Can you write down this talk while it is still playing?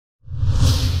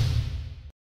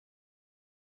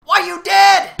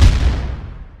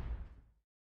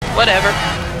Whatever.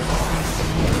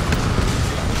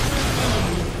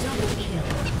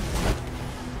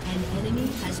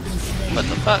 What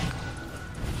the fuck?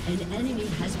 An enemy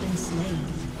has been slain.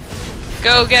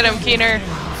 Go get him, Keener.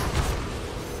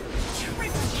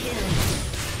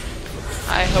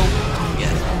 I hope.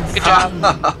 Yes. Good job.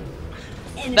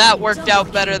 That worked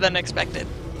out better than expected.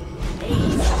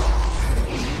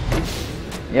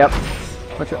 Yep.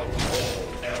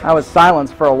 I was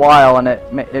silenced for a while, and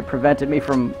it prevented me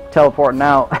from teleporting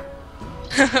out.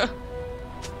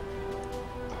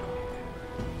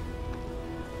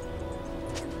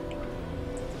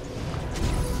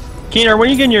 Keener, when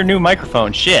are you getting your new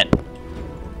microphone? Shit.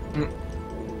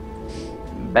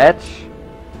 Betch.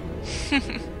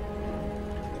 Getting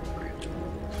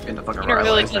the fucking Keener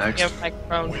really Rylai's doesn't next. have a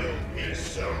microphone.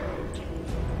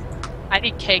 I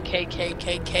need K. You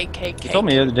told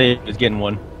me the other day he was getting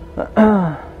one.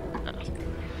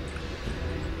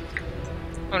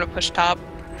 I'm gonna push top.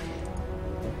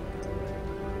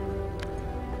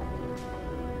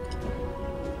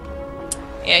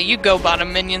 Yeah, you go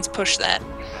bottom, minions, push that.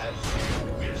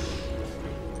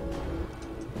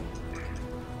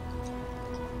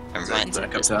 Never mind, so Back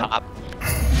up just top. top.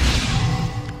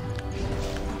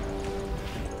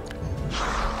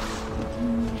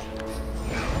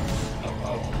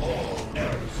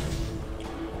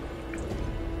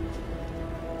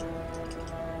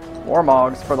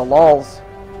 Warmogs for the lulz.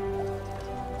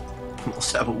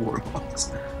 Almost have a war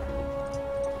box.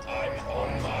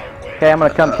 Okay, I'm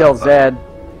gonna come kill Zed.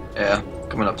 Yeah,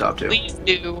 coming up top too. Please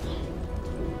do.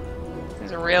 He's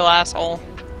a real asshole.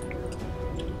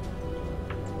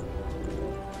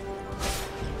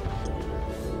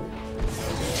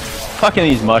 Fucking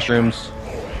these mushrooms.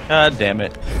 God damn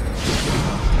it.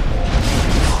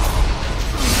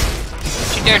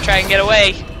 Don't you dare try and get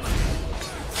away.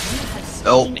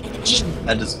 Oh,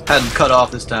 I just had to cut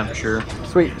off this time for sure.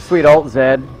 Sweet ult,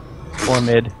 Zed. Or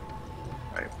mid.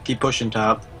 Alright, keep pushing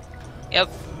top. Yep.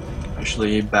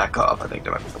 Actually, back off. I think they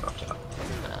might be coming up top.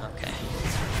 Okay.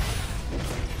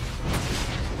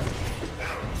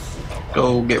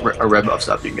 Go get a red buff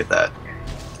stuff. You can get that.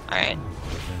 Alright.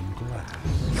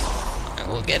 I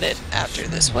will get it after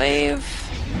this wave.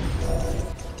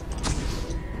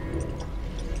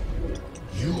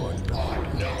 Get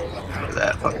rid of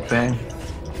that fucking thing.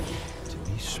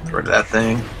 Get rid of that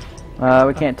thing.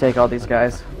 We can't take all these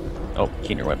guys. Oh,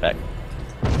 Keener went back.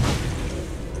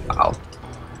 Ow.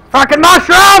 Fucking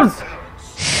mushrooms!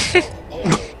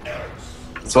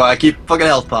 That's why I keep fucking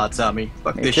health pots on me.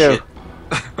 Fuck Me this too. shit.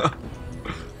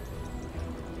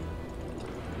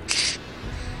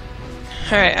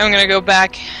 Alright, I'm gonna go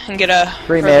back and get a...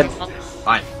 3 mid.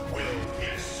 Fine.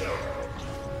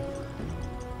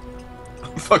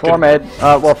 4 mid.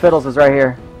 Well, Fiddles is right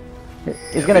here.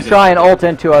 He's gonna try and ult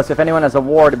into us. If anyone has a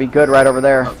ward, to be good right over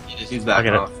there. Oh, he just used back I'll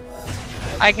get off.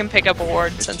 I can pick up a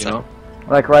ward Just, since you know.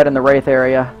 Like right in the Wraith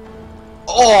area.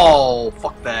 Oh,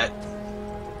 fuck that.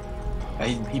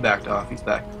 Yeah, he backed off. He's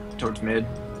back towards mid.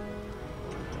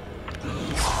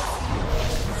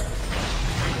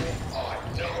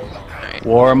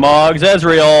 Warmogs,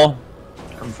 Ezreal.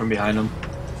 Coming from behind him.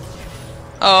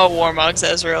 Oh, Warmog's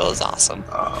Ezreal is awesome.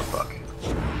 Oh, fuck.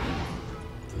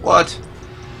 What?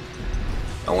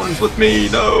 No one's with me,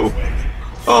 no!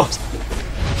 Oh!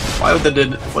 Why would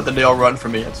they all run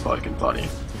from me? It's fucking funny.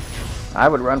 I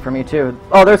would run for me too.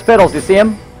 Oh, there's Fiddles. You see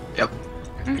him? Yep.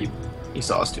 He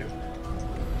saw us too.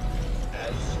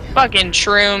 Fucking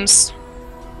shrooms.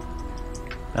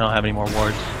 I don't have any more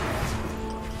wards.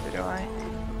 Who do I?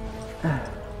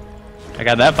 I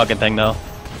got that fucking thing though.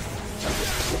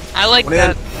 I like What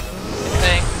that in?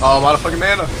 thing. Oh, I'm out of fucking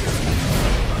mana!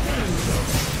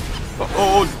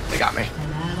 Oh, they got me.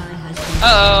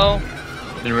 Uh-oh.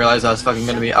 Didn't realize I was fucking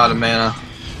gonna be out of mana.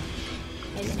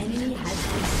 An enemy has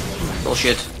been slain.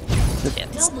 Bullshit.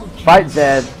 Fight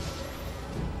Zed.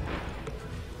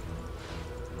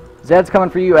 Zed's coming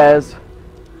for you, Ez.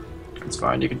 It's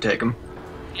fine, you can take him.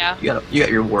 Yeah. You got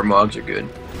your war mugs, you're good.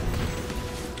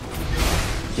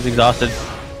 He's exhausted.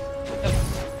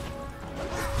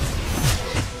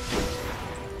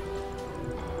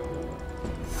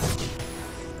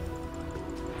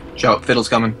 Shout, Fiddle's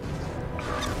coming.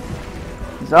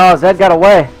 Oh, Zed got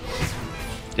away.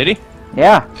 Did he?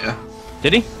 Yeah. Yeah.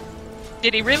 Did he?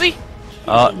 Did he really?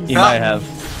 He might have.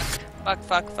 Fuck.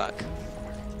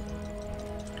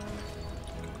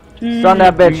 Stun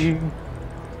that bitch.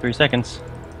 3 seconds.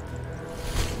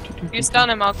 You stun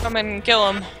him, I'll come in and kill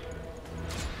him.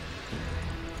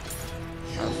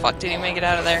 How the fuck did he make it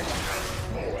out of there?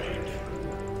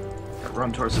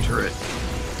 Run towards the turret.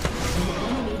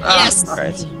 Yes!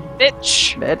 Alright.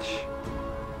 Bitch! Bitch.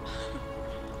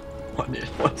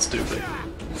 What stupid.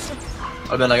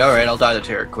 I've been like, alright, I'll die to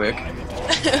Taric quick.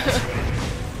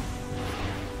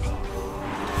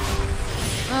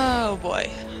 Oh boy.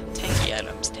 Tanky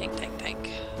items. Tank, tank, tank.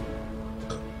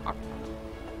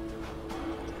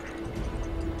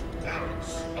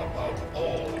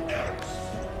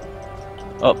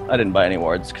 Oh, I didn't buy any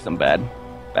wards because I'm bad.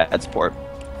 Bad sport.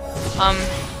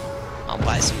 I'll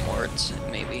buy some wards,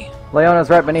 maybe. Leona's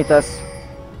right beneath us.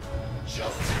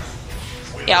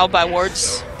 Yeah, I'll buy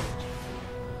wards.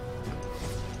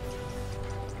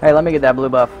 Hey, let me get that blue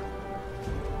buff.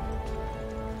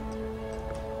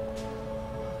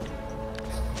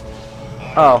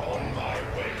 Oh.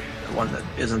 The one that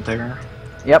isn't there.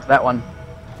 Yep, that one.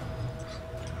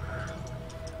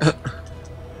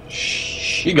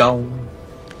 She gone.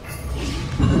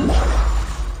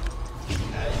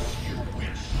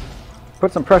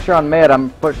 Put some pressure on mid, I'm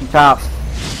pushing top.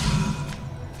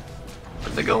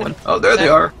 Where's they going? Oh, there they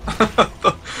are.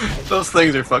 Those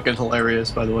things are fucking hilarious,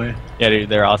 by the way. Yeah, dude,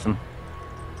 they're awesome.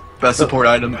 Best support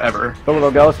item ever. The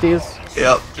little ghosties.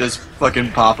 Yep, just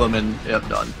fucking pop them and yep,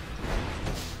 done.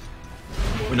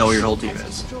 We know where your whole team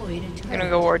is. I'm gonna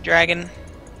go ward dragon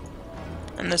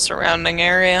in the surrounding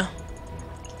area.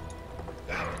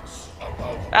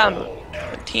 Found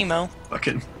a Teemo.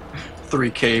 Fucking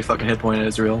 3k fucking hit point in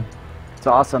Ezreal. It's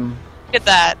awesome. Get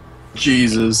that.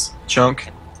 Jesus. Chunk.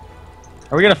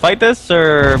 Are we gonna fight this,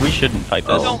 or we shouldn't fight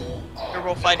this? Don't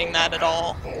comfortable fighting that at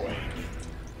all.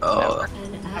 Oh.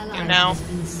 An ally now. has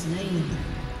been slain.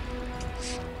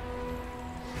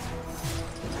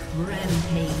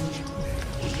 Rampage.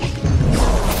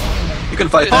 You can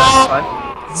fight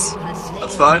that. That's fine. You have slain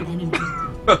That's fine. an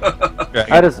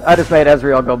enemy. I just made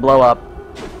Ezreal go blow up.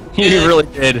 You really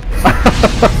did.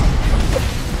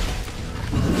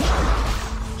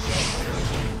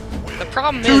 The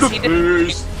problem is he didn't.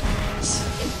 Boost.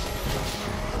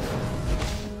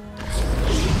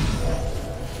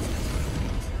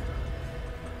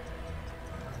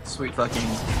 Sweet fucking.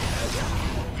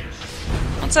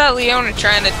 What's that Leona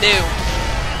trying to do?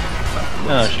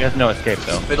 No, she has no escape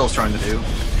though. Fiddle's trying to do.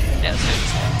 Yes,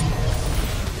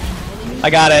 I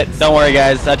got it. Don't worry,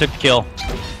 guys. I took the kill.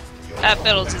 that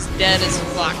Fiddles is dead as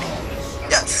fuck.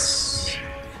 Yes.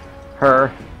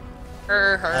 Her.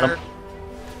 Her. Adam.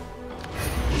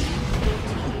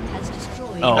 Has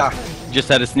destroyed Oh, Ah. just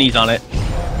had a sneeze on it.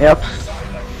 Yep.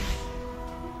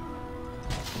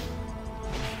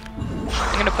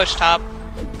 I'm gonna push top.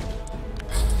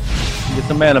 Get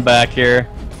some mana back here.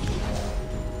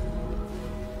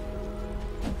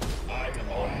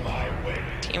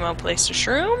 Teemo placed a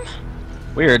shroom.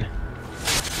 Weird.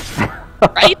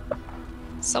 Right?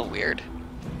 So weird.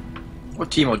 What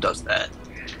Teemo does that?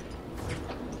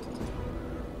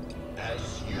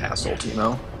 Asshole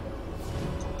Teemo.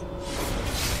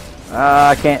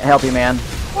 I can't help you, man.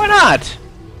 Why not?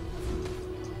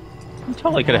 You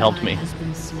totally could have helped me. has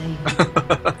been slain.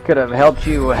 Could have helped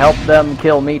you help them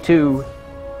kill me too.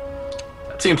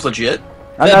 That seems legit.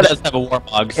 I'm Zed not, does have a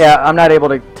warmogs. yeah, I'm not able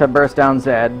to burst down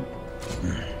Zed.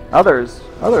 Others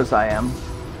I am.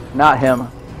 Not him.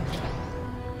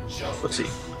 Let's see.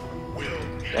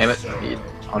 Damn it, I need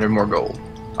 100 more gold.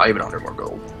 I even 100 more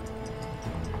gold.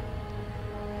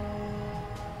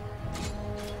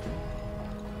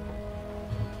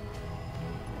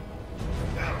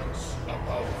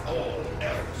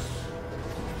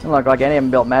 Doesn't look like any of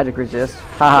them built magic resist.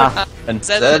 Haha. And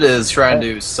Zed is trying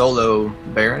to solo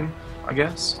Baron, I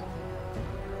guess.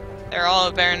 They're all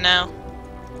a Baron now.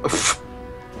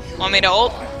 Want me to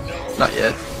ult? Not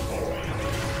yet.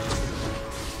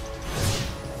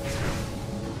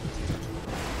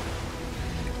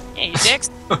 Yeah, you dicks.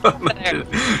 There.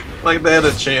 Like they had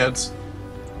a chance.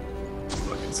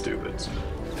 Fucking stupid.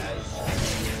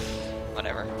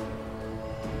 Whatever.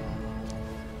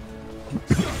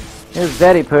 Here's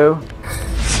Zeddy Poo.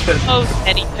 Oh,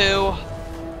 Eddie Poo.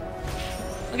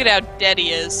 Look at how dead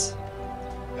he is.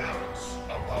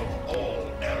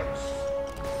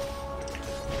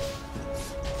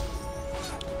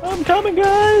 I'm coming,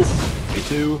 guys. Me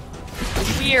too.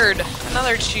 Weird.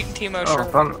 Another Teemo Oh,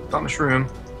 shroom. found a shroom.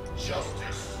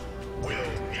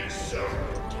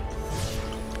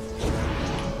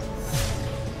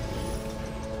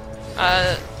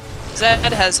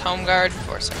 Zed has home guard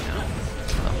for some now.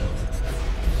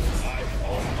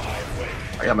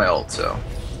 I got my ult, so.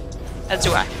 As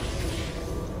do I.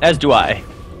 As do I.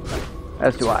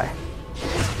 As do I.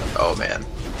 Oh man.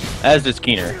 As does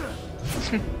Keener.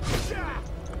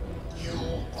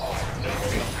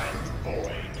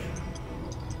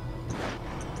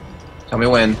 Tell me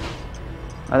when.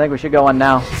 I think we should go on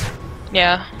now.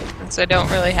 Yeah, since I don't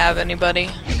really have anybody.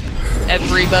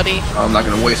 everybody. I'm not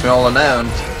gonna waste my all on that.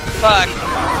 Fuck.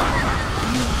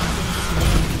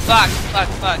 Fuck.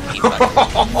 Keep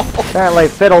fucking. Apparently,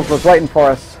 Fiddles was waiting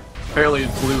for us. Apparently,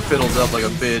 Blue fiddles up like a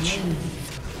bitch.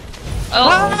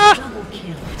 Oh! Double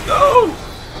kill. No!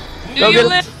 Do Go you get it.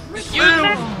 live? You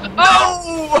live?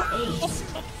 Oh! No!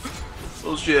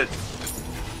 Bullshit.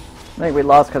 I think we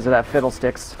lost because of that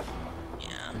Fiddlesticks. Yeah.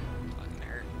 Fucking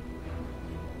hurt.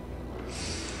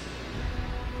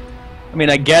 I mean,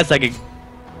 I guess I could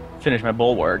finish my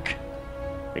bulwark.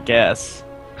 I guess.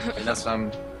 And that's what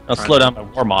I'm. I'll slow down my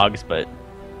warmogs, but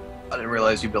I didn't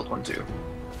realize you built one too.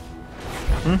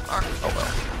 Oh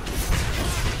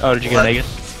oh, did you get What? a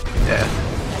negative? well. Yeah.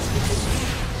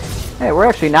 Hey, we're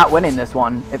actually not winning this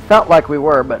one. It felt like we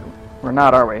were, but we're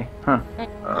not, are we? Huh. You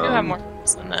have more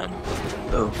points than them.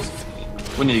 Oh.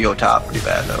 We need to go top pretty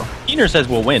bad though. Keener says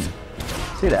we'll win.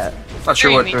 See that? Not sure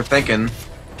what Dreamy. they're thinking.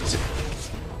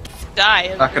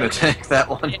 Die. Not gonna take that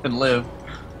one and live.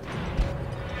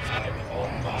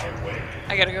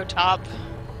 I gotta go top.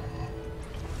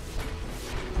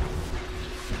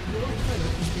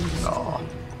 Oh.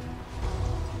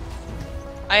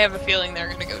 I have a feeling they're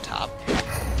gonna go top.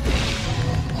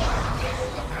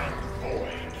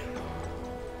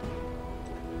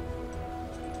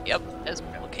 Yep,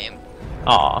 Ezreal came.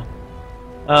 Aw.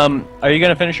 Are you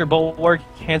gonna finish your bulwark,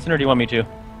 Hanson, or do you want me to?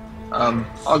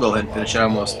 I'll go ahead and finish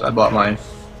it. I bought my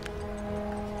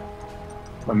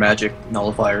magic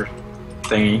nullifier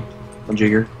thingy from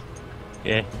Jigger.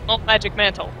 Yeah. Oh, magic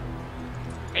mantle.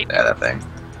 Right? Yeah, that thing.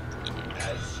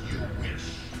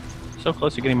 So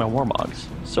close to getting my warmogs.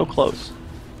 So close.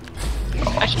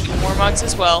 I should do more mugs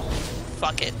as well.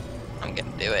 Fuck it. I'm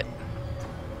gonna do it.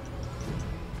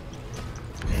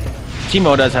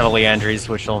 Teemo does have a Leandries,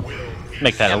 which will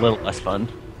make that a little less fun.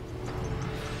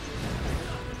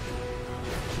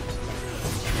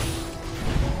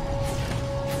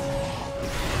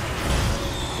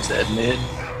 Is that mid?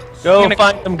 Go gonna-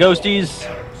 find some ghosties.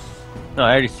 No,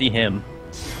 I already see him.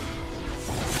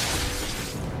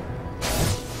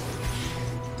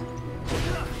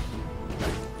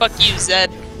 Fuck you,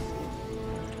 Zed.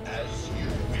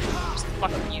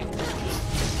 Fuck you.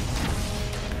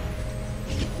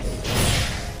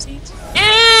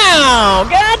 Ow!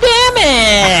 God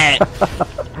damn it!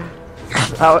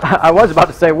 I was about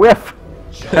to say whiff.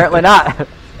 Apparently not.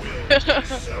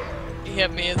 He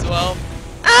hit me as well.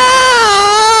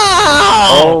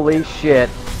 Ow! Holy shit.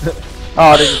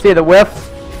 Oh, did you see the whiff?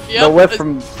 Yep, The whiff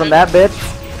it's- from that bitch?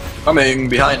 Coming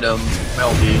behind him,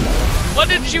 Melty. What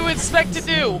did you expect to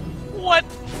do? What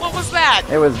was that?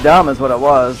 It was dumb is what it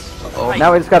was. Oh,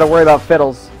 Now we just gotta worry about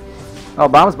Fiddles. Oh,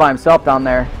 Bomb's by himself down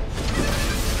there.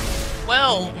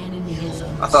 Well, Enemy is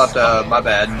I thought, my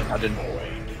bad. I didn't.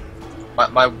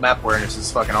 My map awareness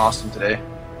is fucking awesome today.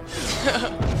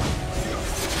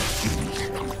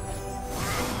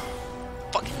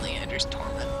 fucking Leander's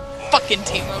Torment. Fucking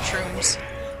Teemo Shrooms.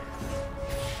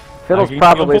 Fiddles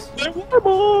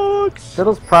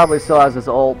probably still has his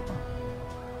ult.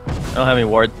 I don't have any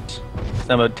wards.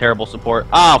 I'm a terrible support.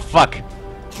 Oh, fuck!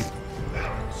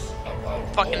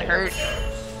 Fucking hurt.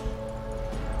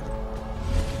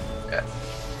 Yeah.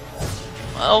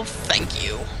 Well, thank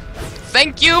you.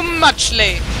 Thank you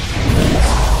muchly.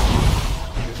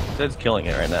 Zed's killing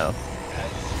it right now.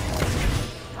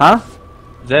 Huh?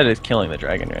 Zed is killing the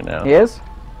dragon right now. He is?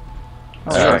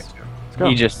 Oh, Yeah. nice. Let's go.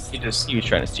 He was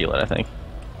trying to steal it, I think.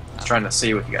 Just trying to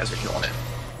see if you guys are killing it.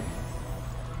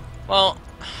 Well,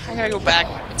 I gotta go back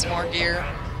and get some more gear.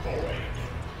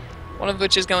 One of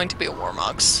which is going to be a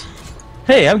Warmogs.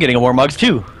 Hey, I'm getting a warmogs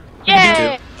too.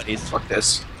 Yay! Buddies, fuck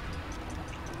this.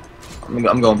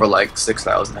 I'm going for like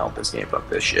 6,000 health this game. Fuck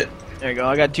this shit. There you go.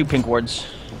 I got 2 pink wards.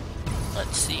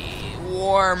 Let's see.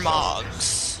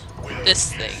 Warmogs.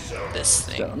 This thing. This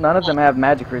thing. So, none of them have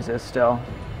magic resist still.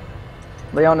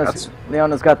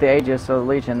 Leona's got the Aegis, so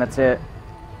Legion, that's it.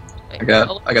 I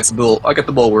got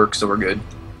the bulwark, so we're good.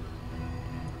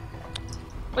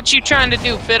 What you trying to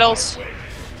do, Fiddles?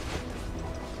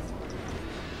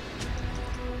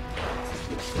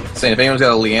 Saying if anyone's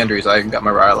got a Leandries, I got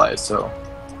my Rylai's, so.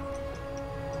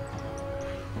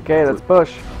 Okay, let's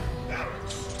push.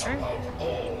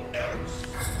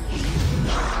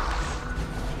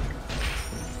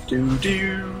 Do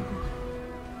do.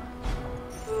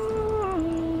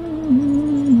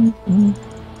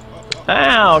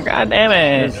 Ow! God damn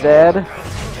it! Zed. Do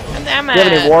Damn you have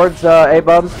any it. wards,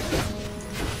 A-Bubs?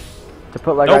 To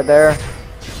put like Nope. right there?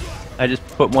 I just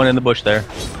put one in the bush there.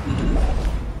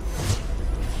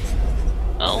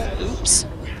 Oh, oops.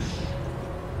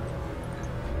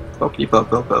 Pokey poke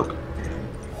poke poke.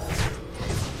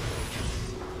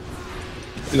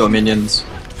 We go minions.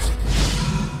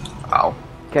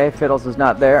 Okay, Fiddles is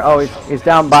not there. Oh, he's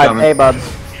down by coming.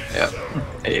 A-Bubs. Yeah.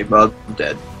 Hey, bud, I'm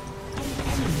dead.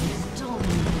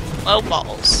 Low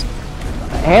balls.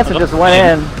 Hanson just went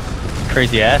in.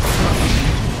 Crazy ass.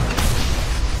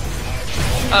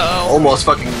 Uh-oh. Almost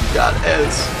fucking got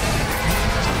Ez.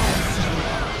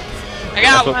 I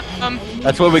got That's one.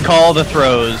 That's what we call the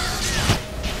throws.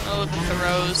 Oh, the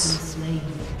throws. Slain.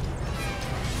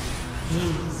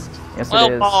 Hazed. Yes, it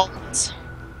Low is. balls.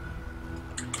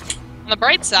 On the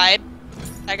bright side,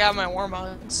 I got my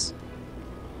warmugs.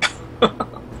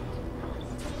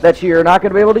 That you're not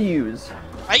going to be able to use.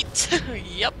 Right?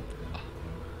 Yep.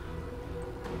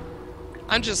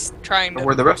 I'm just trying to.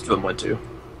 Where the rest of them went to.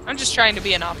 I'm just trying to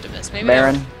be an optimist. Maybe.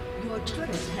 Baron. Your turret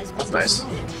has That's been nice.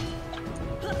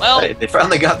 destroyed. Well, Hey, they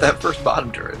finally got that first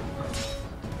bottom turret.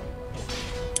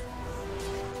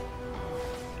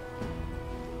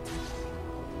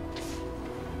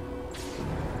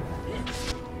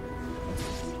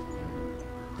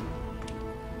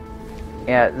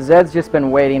 Yeah, Zed's just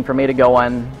been waiting for me to go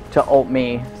in to ult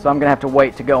me, so I'm going to have to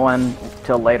wait to go in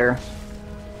till later.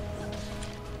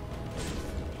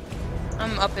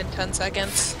 I'm up in 10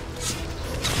 seconds.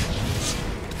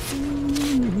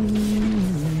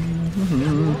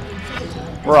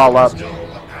 We're all up.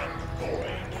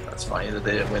 That's funny that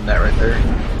they didn't win that right there.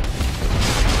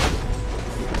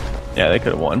 Yeah, they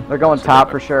could have won. They're going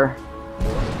top for sure.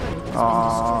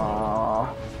 Aww.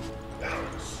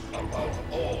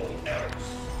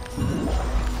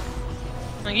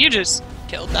 Well, you just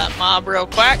killed that mob real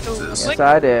quick. Yes,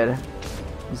 I did.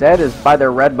 Zed is by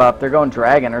their red buff. They're going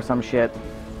dragon or some shit.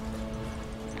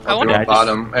 I wonder Yeah, if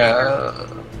Bottom.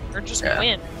 or just Yeah.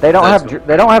 win. They don't That's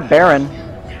have Baron.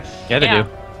 Yeah, they Yeah. do.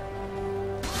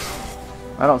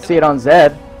 I don't see it on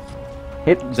Zed.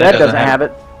 Zed doesn't have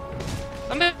it.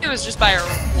 Maybe it was just by our.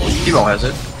 Teemo has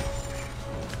it.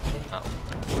 Oh.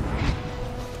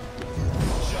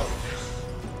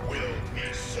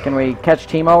 Can we catch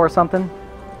Teemo or something?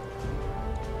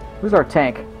 Who's our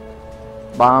tank?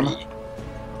 Bomb.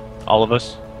 All of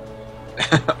us.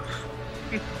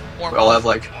 We all have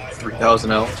like 3,000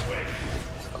 health.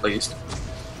 At least.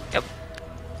 Yep.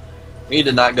 We need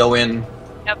to not go in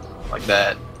Yep. like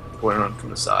that. Going on from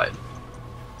the side.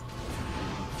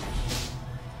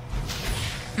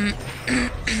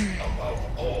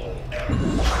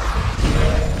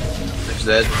 There's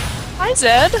Zed. Hi,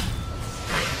 Zed.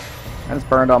 I just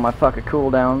burned all my fucking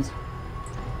cooldowns.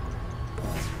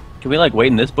 Can we like wait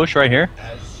in this bush right here?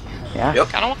 Yeah.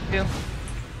 Yep. I don't want to.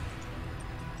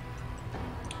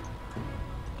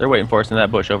 They're waiting for us in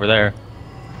that bush over there.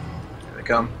 Here they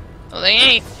come. Well, they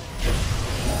ain't.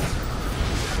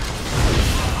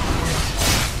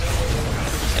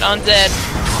 Get on Zed.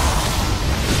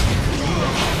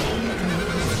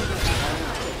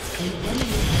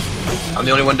 I'm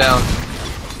the only one down.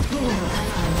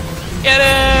 Get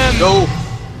him! Go!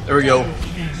 There we go.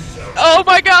 Oh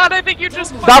my god, I think you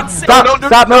just Stop! fucking saved- Stop!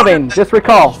 Stop moving! Just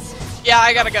recall. Yeah,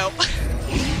 I gotta go.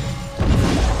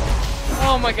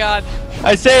 Oh my god.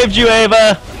 I saved you,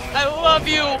 Ava! I love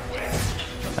you!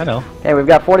 I know. Hey, we've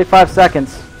got 45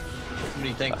 seconds.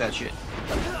 Somebody tank that shit.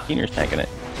 Keener's tanking it.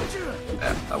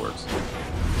 Yeah, that works.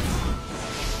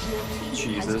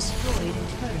 Jesus. Destroyed a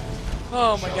turret.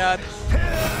 Oh my god.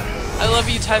 I love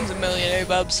you times a million, eh,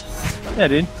 Bubs? Yeah,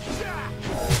 dude.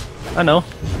 I know.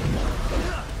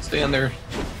 Stay in there,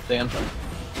 Dan.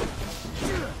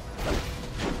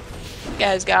 You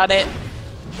guys got it.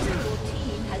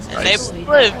 And Nice. they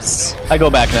lives. I go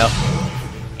back now.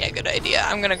 Yeah, good idea.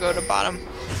 I'm gonna go to bottom.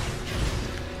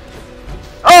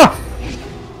 Oh!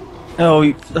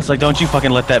 Oh, that's like, don't you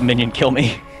fucking let that minion kill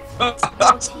me. Your team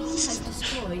has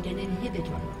destroyed an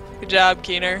inhibitor. Good job,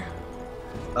 Keener.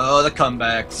 Oh, the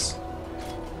comebacks.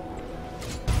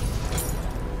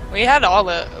 We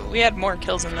had more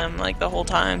kills than them like the whole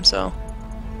time, so.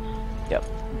 Yep.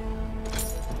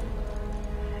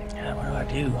 Yeah, what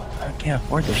do? I can't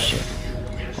afford this shit.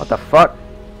 What the fuck?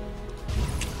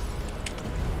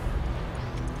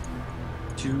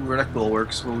 2 Redneck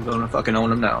Bulwarks. We're gonna fucking own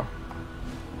them now.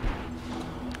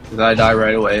 If I die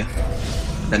right away,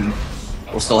 then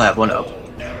we'll still have one up.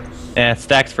 Yeah, it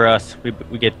stacks for us.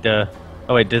 We get, oh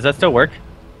wait, does that still work?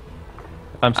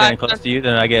 If I'm standing close to you,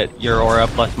 then I get your aura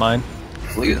plus mine.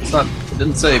 It's not. It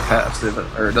didn't say passive,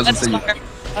 or it doesn't That's say. smart.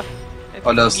 Oh,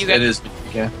 it does. You guys- It is.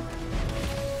 Yeah.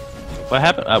 What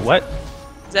happened? What?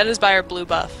 Zed is by our blue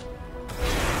buff.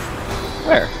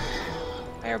 Where?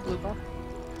 By our blue buff.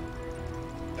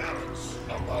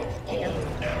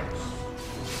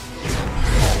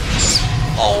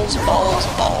 Balls, balls,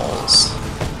 balls.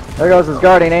 There goes his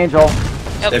guardian angel.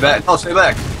 Yep. Stay back. Oh, stay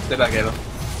back. Stay back, Ava.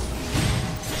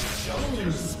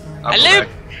 I'll go Hello? back.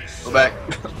 Go back.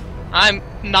 I'm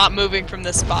not moving from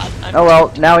this spot. Oh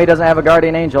well, now he doesn't have a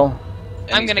guardian angel.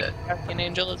 I'm he's gonna dead. get an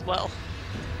angel as well.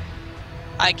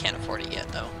 I can't afford it yet,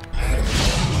 though.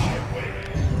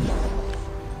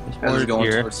 Ezra's going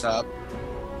Here. towards top.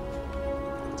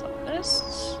 So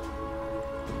this.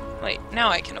 Wait, now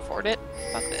I can afford it.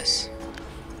 Fuck this.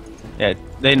 Yeah,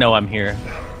 they know I'm here.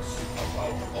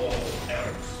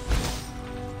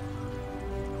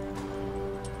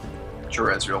 Sure,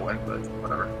 Ezreal win, but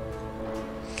whatever.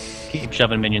 Keep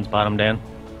shoving minions bottom, Dan.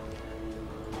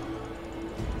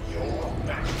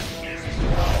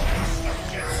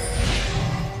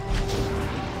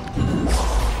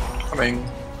 Coming.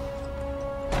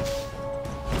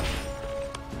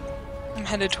 I'm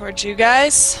headed towards you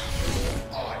guys.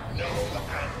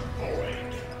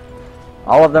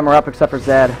 All of them are up except for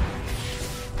Zed.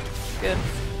 Good.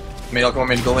 Maybe want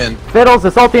me to go in. Fiddles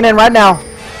is ulting in right now.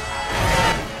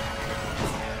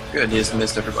 Good, he just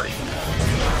missed everybody.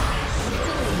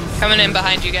 Coming in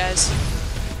behind you guys.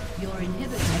 Your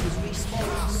inhibitor is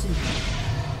respawned soon.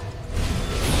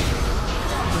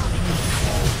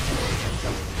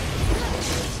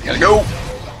 Gotta go!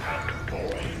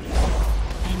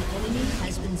 An enemy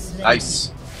has been slain.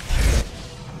 Nice.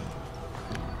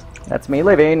 That's me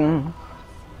leaving.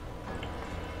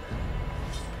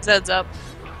 Zed's up.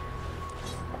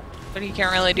 But he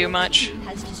can't really do much.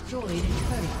 Has destroyed a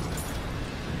turret.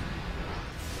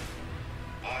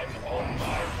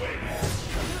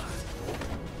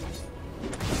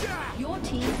 Your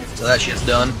team has So that shit's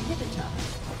done. inhibitor.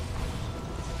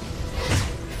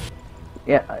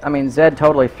 Yeah, I mean Zed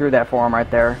totally threw that for him right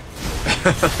there.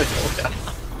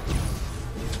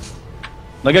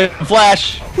 Look at the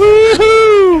flash!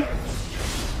 Woohoo!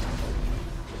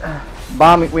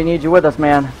 Bomb, we need you with us,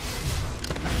 man.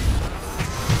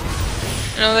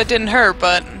 I know that didn't hurt,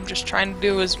 but I'm just trying to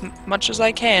do as much as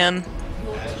I can.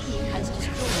 Your team has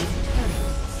destroyed a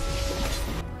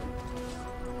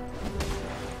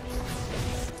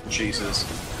turret. Jesus.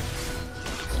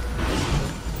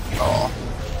 Oh.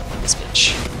 This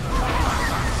bitch.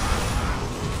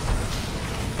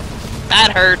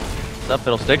 That hurt. What's up,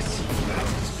 Fiddlesticks?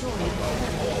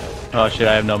 Oh shit,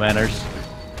 I have no manners.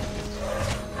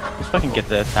 Let's fucking get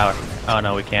the tower. Oh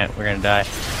no, we can't. We're gonna die.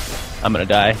 I'm gonna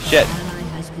die. Shit. Ally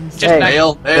has been Just slain. back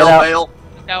Bail, get bail, out. bail,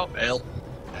 out. bail.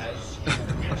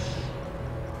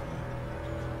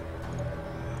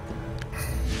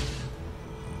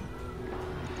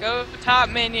 Go top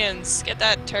minions. Get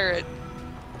that turret.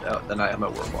 Oh, then I have my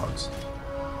warbox.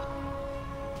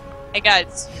 Hey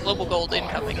guys, global gold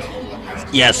incoming.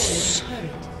 Yes!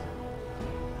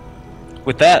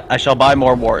 With that, I shall buy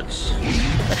more wards.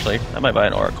 Actually, I might buy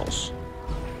an oracles.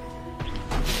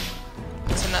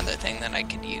 That's another thing that I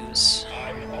could use.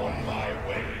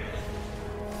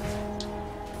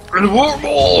 And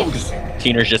warbox!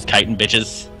 Teener's just kiting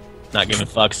bitches. Not giving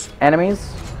fucks.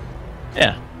 Enemies?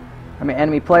 Yeah. I mean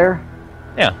enemy player?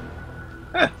 Yeah.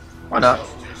 Eh, why not?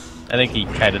 I think he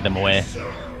kited them away.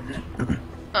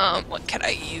 What could I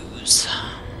use?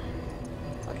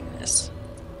 Fucking this.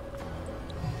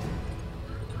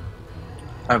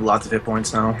 I have lots of hit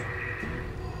points now.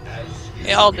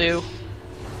 They all do.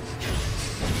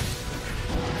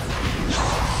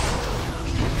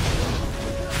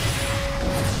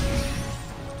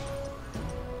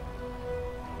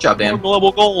 Good job, More Dan.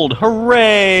 global gold!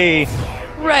 Hooray!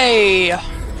 Ray! The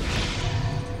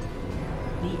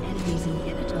enemy's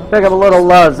inhibitor. Pick up a little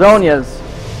Zonias.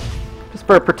 Just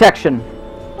for protection.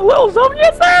 A little zone,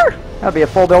 yes sir! That'd be a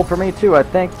full build for me too, I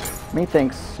think. Me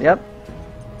thinks. Yep.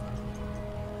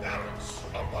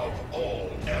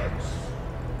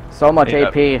 So much Hey,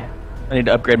 AP. I need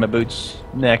to upgrade my boots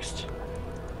next.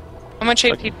 How much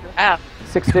AP do you have?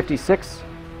 656.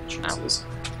 Jesus.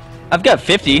 I've got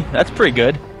 50. That's pretty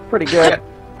good. Pretty good.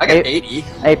 I got Eight. 80.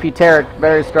 AP Taric,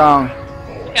 very strong.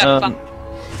 Yeah, Um,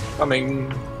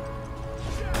 Coming.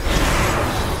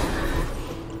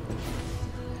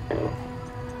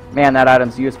 Man, that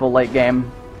item's useful late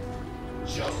game.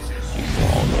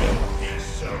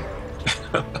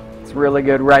 It's really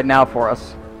good right now for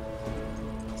us.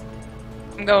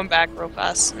 I'm going back real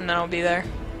fast, and then I'll be there.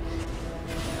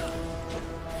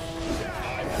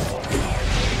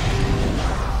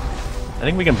 I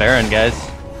think we can Baron, guys.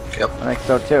 Yep. I think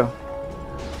so too.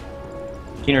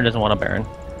 Keener doesn't want a Baron.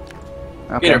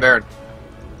 Okay. Peter Baron.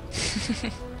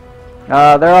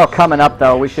 They're all coming up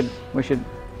though. We should.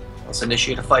 Let's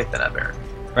initiate a fight then at Baron.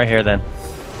 Right here, then.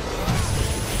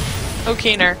 Oh,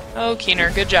 Keener. Oh,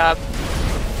 Keener. Good job.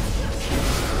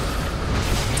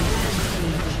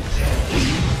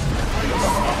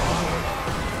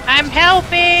 I'm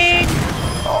helping!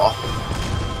 Oh.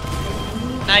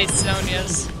 Nice,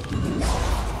 Sonia's.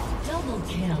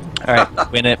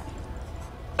 Alright, win it.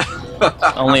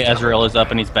 Only Ezreal is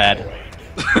up and he's bad.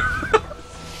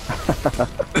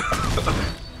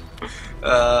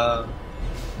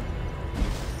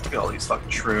 Look at all these fucking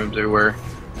shrooms everywhere.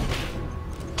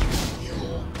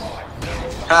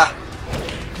 Ha!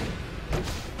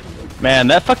 Man,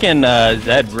 that fucking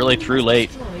Zed really threw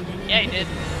late. Yeah, he did.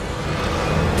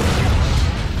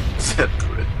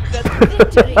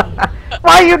 Victory.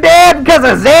 Why you dead? Because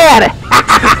of Zed!